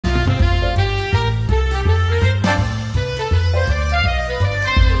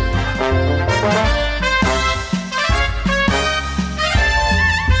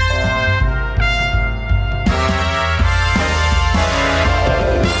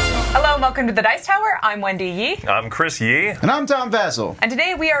Welcome to the Dice Tower. I'm Wendy Yi. I'm Chris Yi. And I'm Tom Vasel. And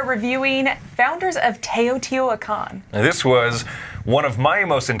today we are reviewing Founders of Teotihuacan. Now, this was one of my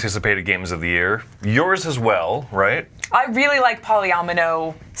most anticipated games of the year. Yours as well, right? I really like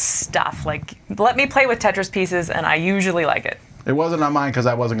polyomino stuff. Like, let me play with Tetris pieces, and I usually like it. It wasn't on mine because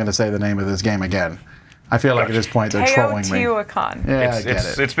I wasn't going to say the name of this game again. I feel like at this point they're trolling me. Teotihuacan. Yeah, I get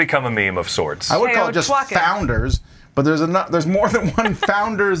it. It's become a meme of sorts. I would call it just Teotihuacan. Founders, but there's more than one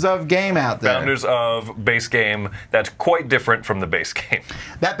Founders of game out there. Founders of base game that's quite different from the base game.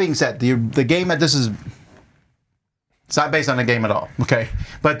 That being said, the game that this is, it's not based on a game at all, okay?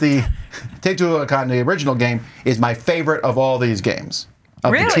 But the Teotihuacan, the original game, is my favorite of all these games.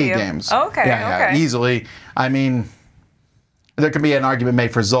 Of Really? the T games. Okay, yeah, okay. easily. I mean, there can be an argument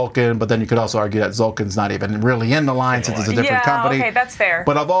made for Tzolk'in, but then you could also argue that Tzolk'in's not even really in the line since it's a different company. Okay, that's fair.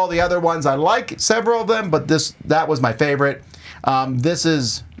 But of all the other ones, I like several of them, but that was my favorite. This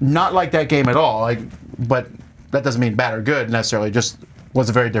is not like that game at all, but that doesn't mean bad or good necessarily, just was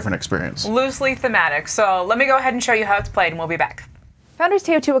a very different experience. Loosely thematic. So let me go ahead and show you how it's played, and we'll be back. Founders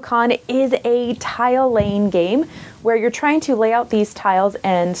Teotihuacan is a tile laying game where you're trying to lay out these tiles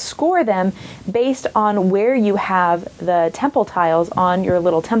and score them based on where you have the temple tiles on your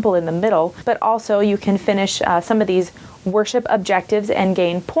little temple in the middle, but also you can finish some of these worship objectives and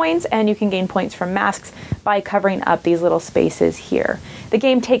gain points, and you can gain points from masks by covering up these little spaces here. The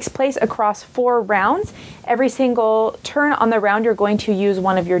game takes place across 4 rounds. Every single turn on the round you're going to use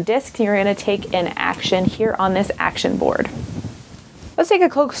one of your discs, and you're going to take an action here on this action board. Let's take a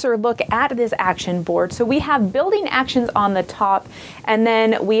closer look at this action board. So we have building actions on the top, and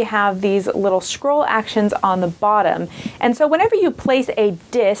then we have these little scroll actions on the bottom. And so whenever you place a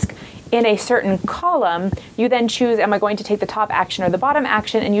disc in a certain column, you then choose, am I going to take the top action or the bottom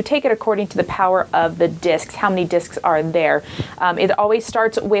action, and you take it according to the power of the discs, how many discs are there. It always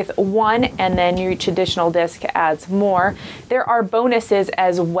starts with 1, and then each additional disc adds more. There are bonuses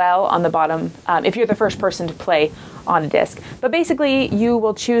as well on the bottom if you're the first person to play on a disc. But basically, you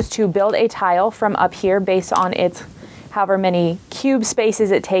will choose to build a tile from up here based on its however many cube spaces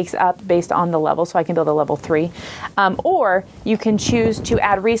it takes up based on the level, so I can build a level 3. Or you can choose to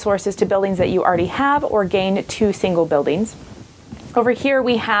add resources to buildings that you already have or gain 2 single buildings. Over here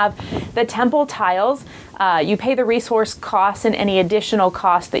we have the temple tiles. You pay the resource costs and any additional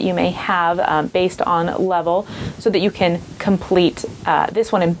costs that you may have based on level so that you can complete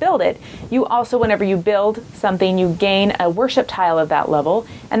this one and build it. You also, whenever you build something, you gain a worship tile of that level,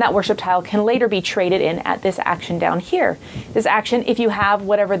 and that worship tile can later be traded in at this action down here. This action, if you have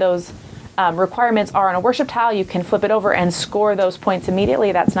whatever those requirements are on a worship tile, you can flip it over and score those points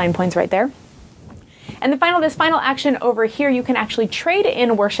immediately. That's 9 points right there. And this final action over here, you can actually trade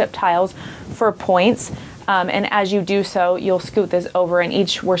in worship tiles for points. And as you do so, you'll scoot this over, and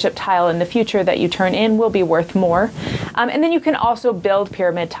each worship tile in the future that you turn in will be worth more. And then you can also build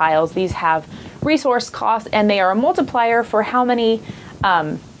pyramid tiles. These have resource costs, and they are a multiplier for how many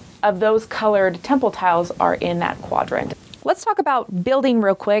of those colored temple tiles are in that quadrant. Let's talk about building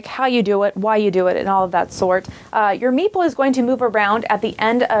real quick, how you do it, why you do it, and all of that sort. Your meeple is going to move around at the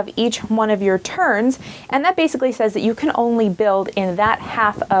end of each one of your turns, and that basically says that you can only build in that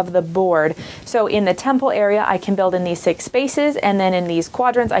half of the board. So in the temple area, I can build in these 6 spaces, and then in these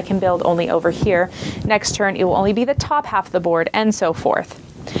quadrants, I can build only over here. Next turn, it will only be the top half of the board, and so forth.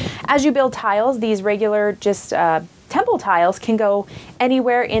 As you build tiles, these regular temple tiles can go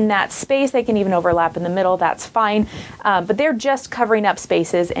anywhere in that space. They can even overlap in the middle. That's fine. But they're just covering up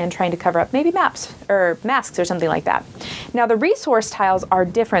spaces and trying to cover up maybe maps or masks or something like that. Now the resource tiles are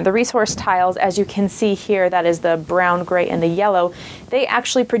different. The resource tiles, as you can see here, that is the brown, gray, and the yellow, they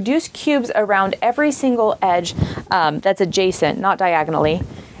actually produce cubes around every single edge that's adjacent, not diagonally.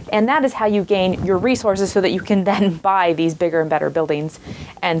 And that is how you gain your resources so that you can then buy these bigger and better buildings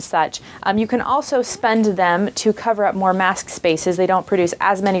and such. You can also spend them to cover up more mask spaces. They don't produce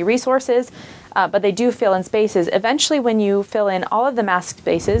as many resources, but they do fill in spaces. Eventually, when you fill in all of the mask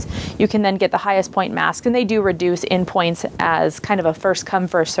spaces, you can then get the highest point masks, and they do reduce in points as kind of a first come,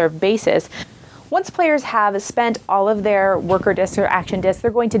 first served basis. Once players have spent all of their worker discs or action discs, they're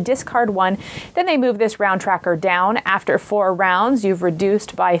going to discard 1. Then they move this round tracker down. After 4 rounds, you've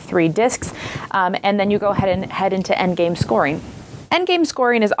reduced by 3 discs, and then you go ahead and head into endgame scoring. Endgame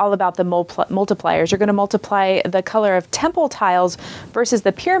scoring is all about the multipliers. You're going to multiply the color of temple tiles versus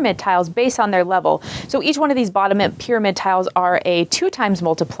the pyramid tiles based on their level. So each one of these bottom pyramid tiles are a 2 times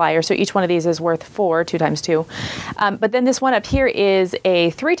multiplier. So each one of these is worth 4, 2 times 2. But then this one up here is a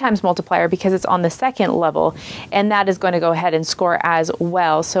 3 times multiplier because it's on the second level. And that is going to go ahead and score as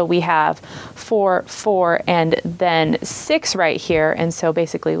well. So we have 4, 4, and then 6 right here. And so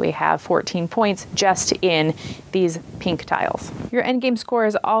basically we have 14 points just in these pink tiles. Your endgame score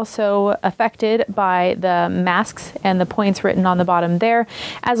is also affected by the masks and the points written on the bottom there,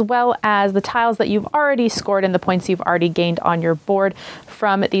 as well as the tiles that you've already scored and the points you've already gained on your board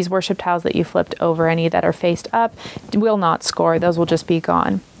from these worship tiles that you flipped over. Any that are faced up will not score. Those will just be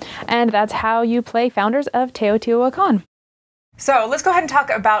gone. And that's how you play Founders of Teotihuacan. So let's go ahead and talk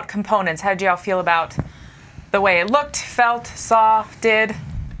about components. How did y'all feel about the way it looked, felt, saw, did?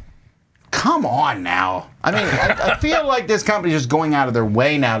 Come on now. I mean, I feel like this company is just going out of their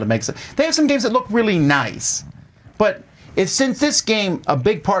way now to make they have some games that look really nice. But since this game, a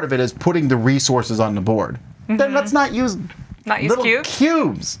big part of it is putting the resources on the board. Then let's not use little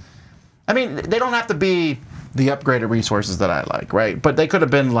cubes. I mean, they don't have to be the upgraded resources that I like, right? But they could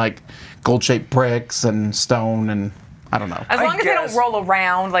have been like gold-shaped bricks and stone and I don't know. As long as they don't roll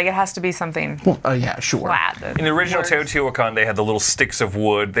around, like it has to be something yeah, sure. flat. In the original Teotihuacan, they had the little sticks of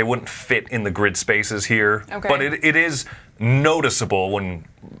wood. They wouldn't fit in the grid spaces here. Okay. But it is noticeable when,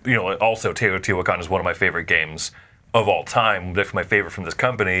 also Teotihuacan is one of my favorite games of all time. Definitely my favorite from this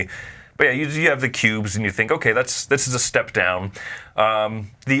company. But yeah, you have the cubes and you think, okay, this is a step down.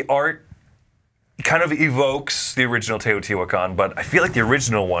 The art kind of evokes the original Teotihuacan, but I feel like the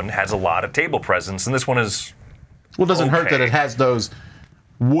original one has a lot of table presence, and this one is well, it doesn't hurt that it has those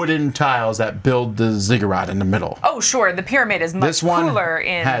wooden tiles that build the ziggurat in the middle. Oh, sure. The pyramid is much cooler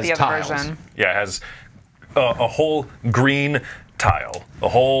in the other version. Yeah, it has a whole green tile, a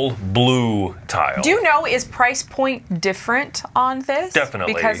whole blue tile. Do you know, is price point different on this?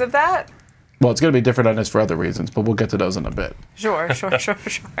 Definitely. Because of that? Well, it's going to be different on this for other reasons, but we'll get to those in a bit. Sure.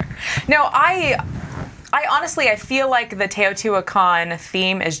 No, I honestly, I feel like the Teotihuacan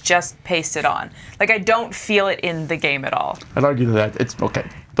theme is just pasted on. Like, I don't feel it in the game at all. I'd argue that it's okay,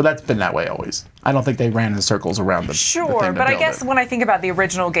 but that's been that way always. I don't think they ran in circles around the Sure, thing but I guess when I think about the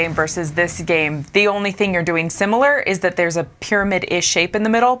original game versus this game, the only thing you're doing similar is that there's a pyramid-ish shape in the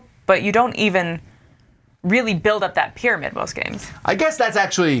middle, but you don't even really build up that pyramid most games. I guess that's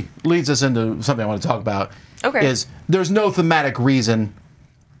actually leads us into something I want to talk about. Okay. Is there's no thematic reason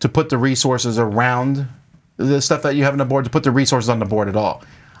to put the resources around the stuff that you have on the board, to put the resources on the board at all.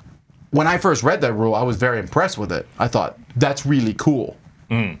 When I first read that rule, I was very impressed with it. I thought, that's really cool.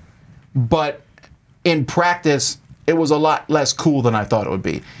 But in practice, it was a lot less cool than I thought it would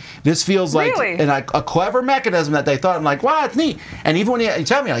be. This feels like a clever mechanism that they thought. I'm like, wow, it's neat. And even when you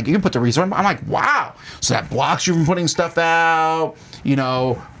tell me, like, you can put the resource, I'm like, wow. So that blocks you from putting stuff out,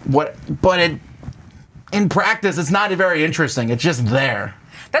 but in practice, it's not very interesting. It's just there.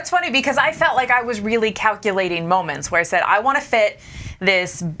 That's funny because I felt like I was really calculating moments where I said, I want to fit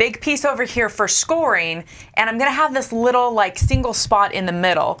this big piece over here for scoring, and I'm going to have this little like single spot in the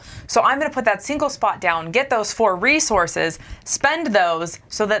middle. So I'm going to put that single spot down, get those 4 resources, spend those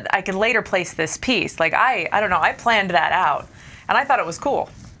so that I can later place this piece. Like I don't know, I planned that out, and I thought it was cool.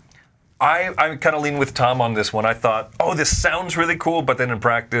 I kind of lean with Tom on this one. I thought, oh, this sounds really cool, but then in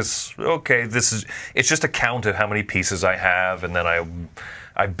practice, okay, it's just a count of how many pieces I have, and then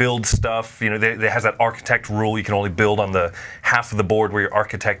I build stuff. There has that architect rule. You can only build on the half of the board where your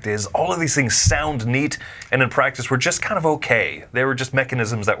architect is. All of these things sound neat, and in practice were just kind of okay. They were just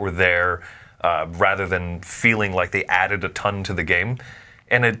mechanisms that were there rather than feeling like they added a ton to the game.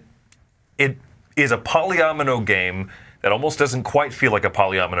 And it is a polyomino game that almost doesn't quite feel like a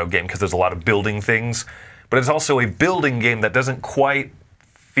polyomino game because there's a lot of building things, but it's also a building game that doesn't quite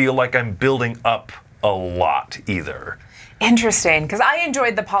feel like I'm building up a lot either. Interesting, because I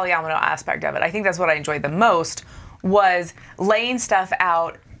enjoyed the polyomino aspect of it. I think that's what I enjoyed the most, was laying stuff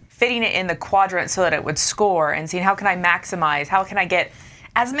out, fitting it in the quadrant so that it would score, and seeing how can I maximize, how can I get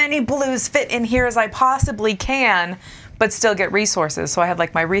as many blues fit in here as I possibly can, but still get resources. So I had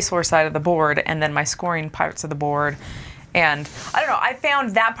like my resource side of the board and then my scoring parts of the board. And I don't know, I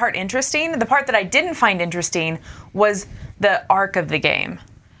found that part interesting. The part that I didn't find interesting was the arc of the game.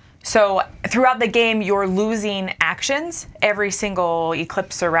 So throughout the game, you're losing actions every single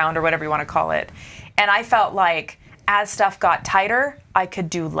eclipse or round or whatever you want to call it. And I felt like as stuff got tighter, I could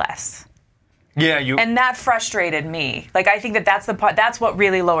do less. Yeah, and that frustrated me. Like, I think that's the part, that's what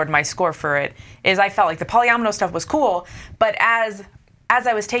really lowered my score for it, is I felt like the polyomino stuff was cool, but as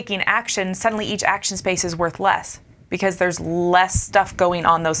I was taking action, suddenly each action space is worth less. because there's less stuff going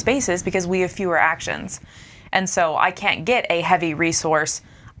on those spaces because we have fewer actions. And so I can't get a heavy resource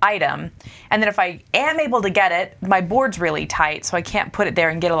item. And then if I am able to get it, my board's really tight, so I can't put it there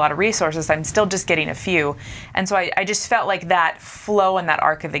and get a lot of resources. I'm still just getting a few. And so I just felt like that flow and that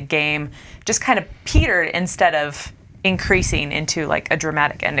arc of the game just kind of petered instead of increasing into like a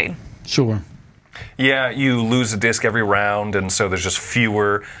dramatic ending. Sure. Yeah, you lose a disc every round, and so there's just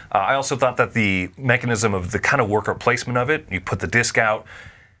fewer. I also thought that the mechanism of the kind of worker placement of it, you put the disc out,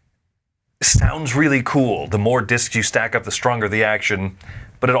 sounds really cool. The more discs you stack up, the stronger the action.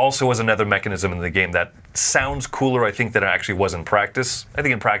 But it also was another mechanism in the game that sounds cooler, I think, than it actually was in practice. I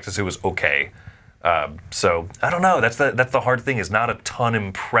think in practice it was okay. So I don't know. That's the hard thing, is not a ton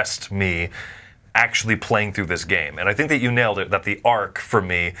impressed me actually playing through this game. And I think that you nailed it, that the arc for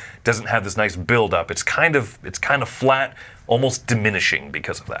me doesn't have this nice build up. It's kind of flat, almost diminishing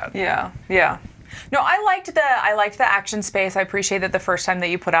because of that. Yeah, yeah. No, I liked the action space. I appreciate that the first time that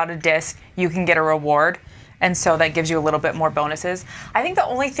you put out a disc, you can get a reward. And so that gives you a little bit more bonuses. I think the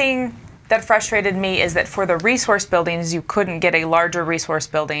only thing that frustrated me is that for the resource buildings, you couldn't get a larger resource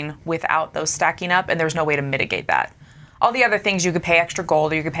building without those stacking up, and there's no way to mitigate that. All the other things, you could pay extra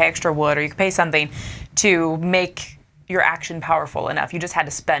gold, or you could pay extra wood, or you could pay something to make your action powerful enough. You just had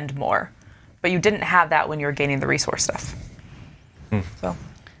to spend more. But you didn't have that when you were gaining the resource stuff. So,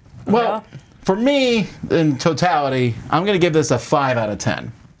 well, for me, in totality, I'm going to give this a 5 out of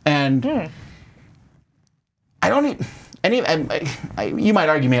 10. And I don't you might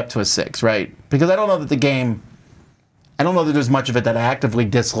argue me up to a 6, right? Because I don't know that the game, I don't know that there's much of it that I actively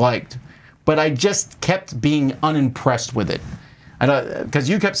disliked, but I just kept being unimpressed with it. Because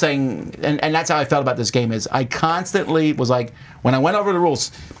you kept saying, and that's how I felt about this game, is I constantly was like, when I went over the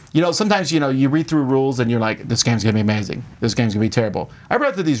rules, sometimes, you read through rules and you're like, this game's going to be amazing. This game's going to be terrible. I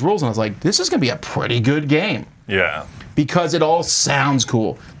read through these rules and I was like, this is going to be a pretty good game. Yeah. Because it all sounds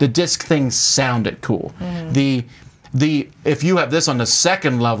cool. The disc things sounded cool. If you have this on the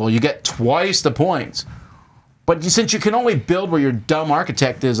second level, you get twice the points. But since you can only build where your dumb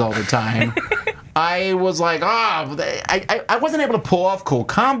architect is all the time, I was like, I wasn't able to pull off cool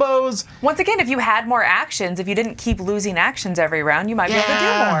combos. Once again, if you had more actions, if you didn't keep losing actions every round, you might be able to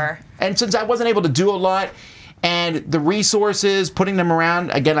do more. And since I wasn't able to do a lot, and the resources, putting them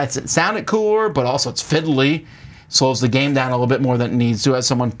around, again, it sounded cooler, but also it's fiddly. Slows the game down a little bit more than it needs to as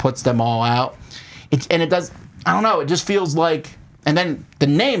someone puts them all out. And it does, I don't know, it just feels like, and then the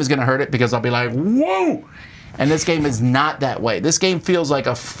name is going to hurt it because I'll be like, whoa! And this game is not that way. This game feels like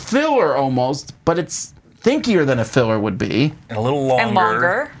a filler almost, but it's thinkier than a filler would be. And a little longer. And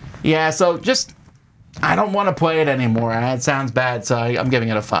longer. Yeah, so just, I don't want to play it anymore. It sounds bad, so I'm giving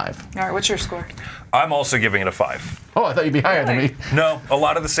it a 5. All right, what's your score? I'm also giving it a 5. Oh, I thought you'd be higher than me. No, a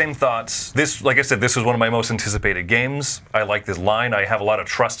lot of the same thoughts. This, like I said, this was one of my most anticipated games. I like this line. I have a lot of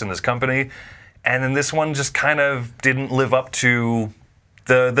trust in this company. And then this one just kind of didn't live up to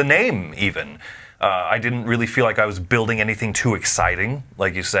the name, even. I didn't really feel like I was building anything too exciting,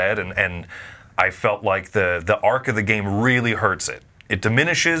 like you said, and I felt like the arc of the game really hurts it. It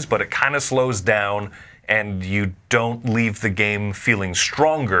diminishes, but it kind of slows down, and you don't leave the game feeling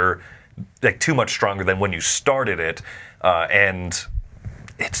stronger, like too much stronger than when you started it, and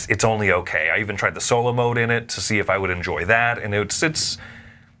it's only okay. I even tried the solo mode in it to see if I would enjoy that, and it's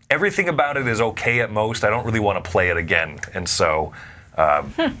everything about it is okay at most. I don't really want to play it again, and so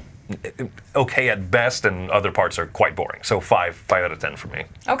okay at best, and other parts are quite boring. So 5 out of 10 for me.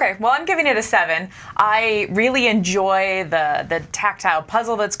 Okay, well, I'm giving it a 7. I really enjoy the tactile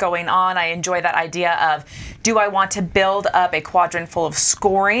puzzle that's going on. I enjoy that idea of, do I want to build up a quadrant full of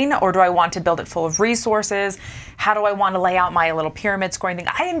scoring, or do I want to build it full of resources? How do I want to lay out my little pyramid scoring thing?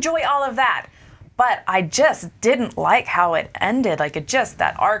 I enjoy all of that. But I just didn't like how it ended. Like,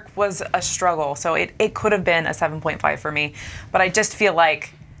 that arc was a struggle. So it could have been a 7.5 for me. But I just feel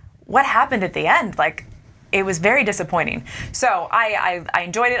like, what happened at the end? Like, it was very disappointing. So I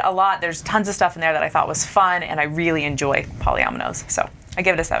enjoyed it a lot. There's tons of stuff in there that I thought was fun, and I really enjoy polyominoes. So I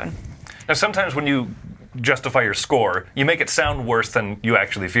give it a 7. Now, sometimes when you justify your score, you make it sound worse than you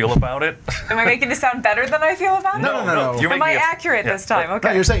actually feel about it. Am I making it sound better than I feel about it? No. Am I accurate this time? Okay.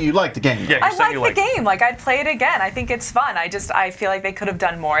 No, you're saying you like the game. Yeah, I like the game. Like, I'd play it again. I think it's fun. I feel like they could have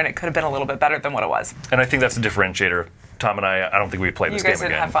done more, and it could have been a little bit better than what it was. And I think that's a differentiator. Tom and I don't think we played this game again.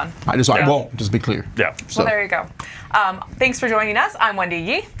 You guys didn't have I fun. won't, just be clear. Yeah. So. Well, there you go. Thanks for joining us. I'm Wendy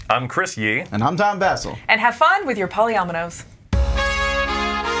Yi. I'm Chris Yi. And I'm Tom Vasel. And have fun with your polyominoes.